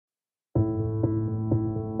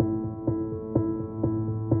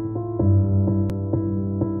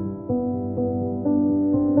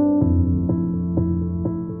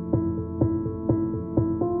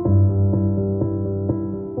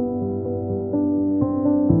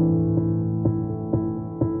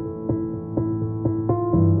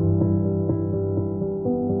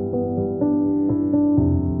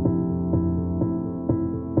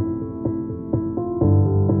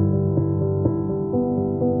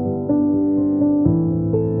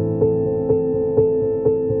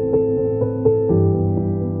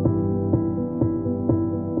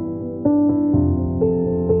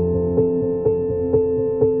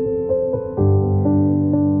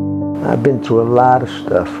I've been through a lot of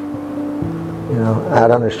stuff. You know,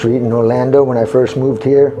 out on the street in Orlando when I first moved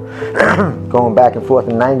here, going back and forth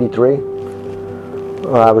in '93.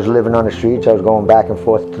 I was living on the streets. I was going back and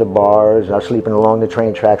forth to the bars. I was sleeping along the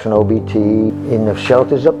train tracks on OBT. In the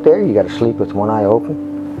shelters up there, you got to sleep with one eye open.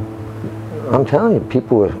 I'm telling you,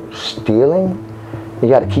 people were stealing. You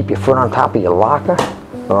got to keep your foot on top of your locker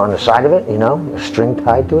or on the side of it, you know, a string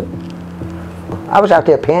tied to it. I was out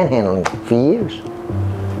there panhandling for years,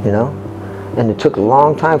 you know. And it took a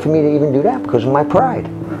long time for me to even do that because of my pride.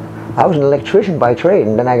 I was an electrician by trade,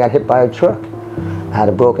 and then I got hit by a truck. I had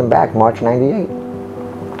a broken back, March '98.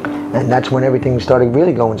 And that's when everything started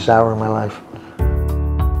really going sour in my life.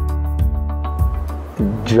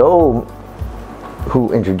 Joe,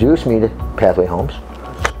 who introduced me to Pathway Homes,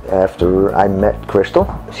 after I met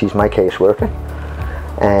Crystal, she's my caseworker,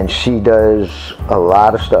 and she does a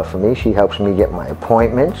lot of stuff for me. She helps me get my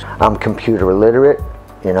appointments. I'm computer illiterate.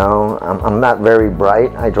 You know, I'm not very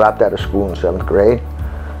bright. I dropped out of school in 7th grade.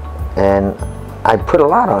 And I put a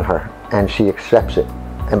lot on her, and she accepts it.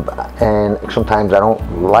 And sometimes I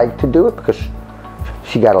don't like to do it because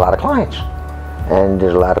she got a lot of clients. And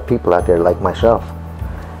there's a lot of people out there like myself.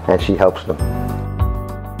 And she helps them.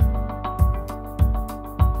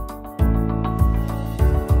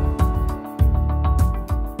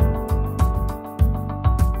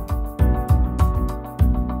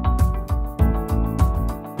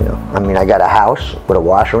 I mean, I got a house with a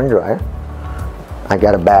washer and dryer. I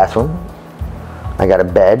got a bathroom. I got a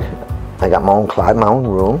bed. I got my own closet, my own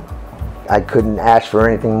room. I couldn't ask for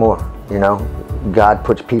anything more, you know. God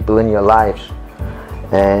puts people in your lives,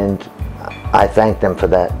 and I thank them for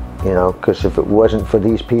that, you know, because if it wasn't for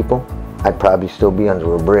these people, I'd probably still be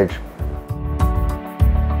under a bridge.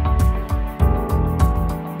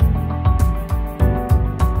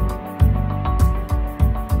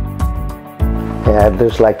 I'd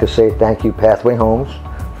just like to say thank you, Pathway Homes,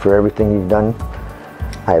 for everything you've done.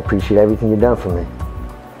 I appreciate everything you've done for me.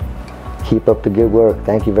 Keep up the good work.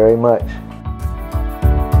 Thank you very much.